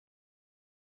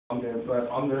on there, but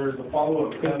under the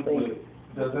follow-up template,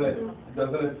 doesn't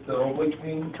it still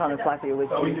waiting? Trying to fly for your week.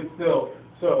 So we could still,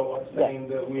 so I'm saying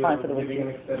that we are Fine for the giving an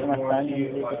weekend. extended My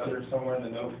warranty, son, like under somewhere in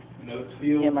the notes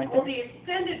field. Yeah, my Well, the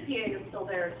extended PA is still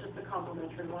there, it's just the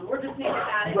complimentary one. We're just need to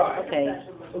add it to Right. the Okay.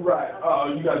 session list. Right,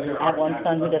 you guys are. I have one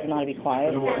son who doesn't know how to be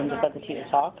quiet and just let the teacher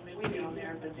talk. We do on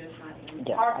there, but just not in.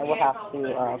 Yeah, I will have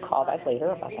to call back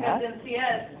later about Because that.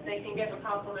 MCS, they can give a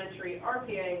complimentary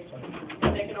RPA,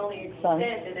 but they can only extend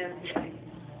an MPA.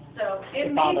 So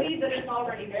it may be that it's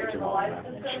already there in the live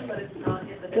system, but it's not in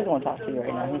the. He doesn't want to talk to you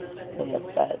right now. He's really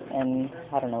upset, and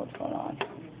I don't know what's going on.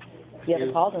 He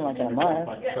hasn't called in like in a month.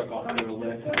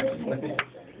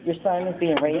 Your son is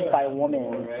being raised by a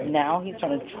woman. Now he's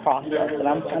trying to cross us, and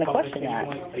I'm trying to question that.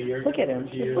 Look at him.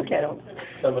 Just look at him.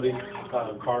 Somebody's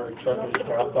car or truck was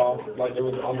dropped off, like it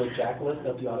was on the jack list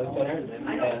at the audit center,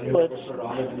 and it was put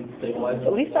on it and stabilized.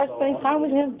 At least start spending time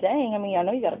with him. Dang, I mean, I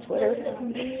know you got a Twitter.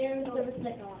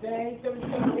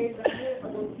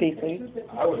 Beasley.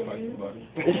 I would like somebody.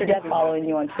 Is your dad following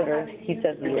you on Twitter? He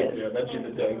says he is. Yeah, that's just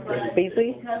the thing.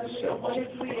 Beasley?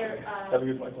 Have a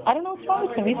good one. I don't know what's wrong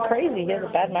with him. He's crazy. He has a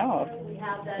bad mouth.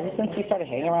 Ever since he started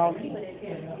hanging around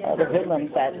the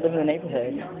hoodlums that live in the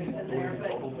neighborhood.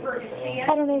 I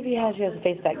don't know if he has you as a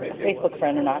Facebook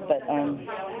friend or not, but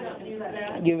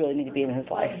you really need to be in his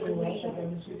life.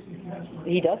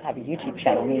 He does have a YouTube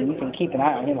channel. I mean, you can keep an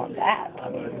eye on him on that. I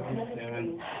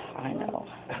mean, I know.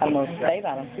 I don't know what to say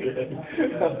about him.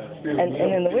 And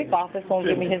in the WIC office won't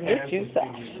give me his WIC juice.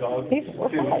 We're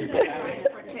fine.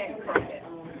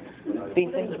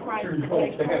 Beasley?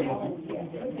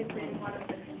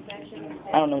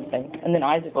 I don't know what to say. And then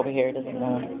Isaac over here doesn't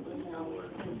know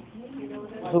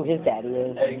who his daddy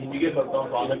is. Hey, can you give us some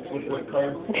products with WIC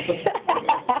cards?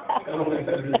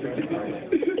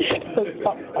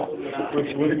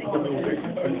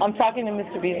 I'm talking to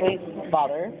Mr. Beasley's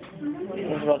father,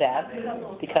 his real dad,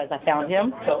 because I found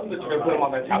him.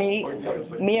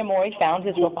 Me and Maury found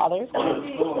his real father.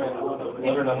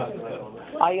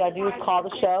 All you gotta do is call the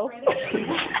show.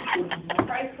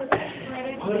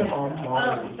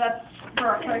 That's for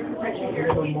our price protection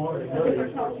here.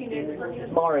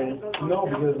 Maury. No,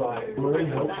 because like, Murray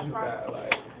helps you that,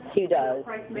 like. He does.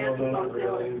 Price match is on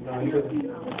sale.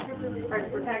 Price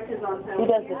protect is on sale. He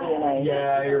does the DNA.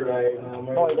 Yeah, you're right.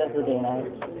 Maury does the DNA.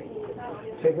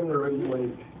 Take him to Ricky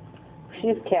Lake.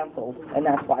 She's canceled, and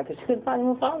that's why, because she couldn't find him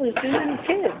a father. She needed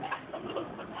kids.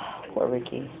 Poor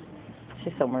Ricky.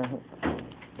 She's somewhere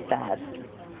sad.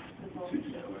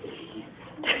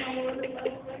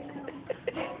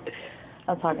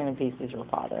 I'm talking to Beasley's real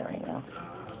father right now.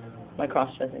 My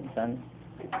cross-dressing son.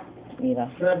 You know.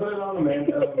 Can I put it on the man?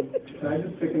 Can I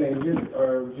just pick an agent,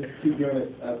 or just keep doing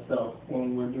it as self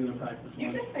when we're doing the practice?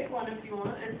 You can pick one if you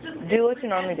want. It's just Do what you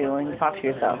normally do when you talk to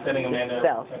yourself. I'm sending Amanda.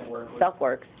 Self. Self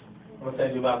works. I'm gonna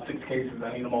send you about 6 cases.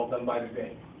 I need them all done by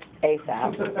today.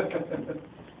 ASAP.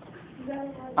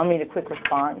 I'll need a quick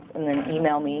response, and then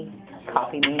email me,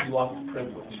 copy me. You lost the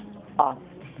privilege. Off.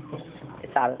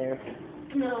 It's out of there.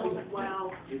 no.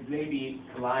 Wow. It may be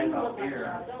live out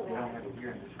there. They don't have it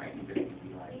here in the training, but it could be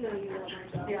live.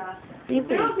 Yeah.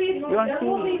 Beasley, There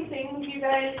will you be things, you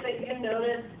guys, that you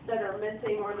notice that are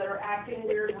missing or that are acting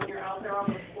weird when you're out there on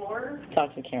the floor.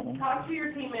 talk to Cameron. Talk to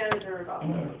your team manager about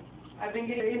those. I've been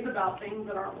getting these about things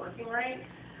that aren't working right.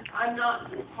 I'm not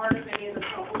part of any of the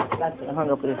trouble. That's it. I hung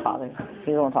up with his father.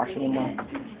 He doesn't want to talk to you anymore.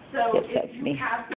 So He upsets if you me. have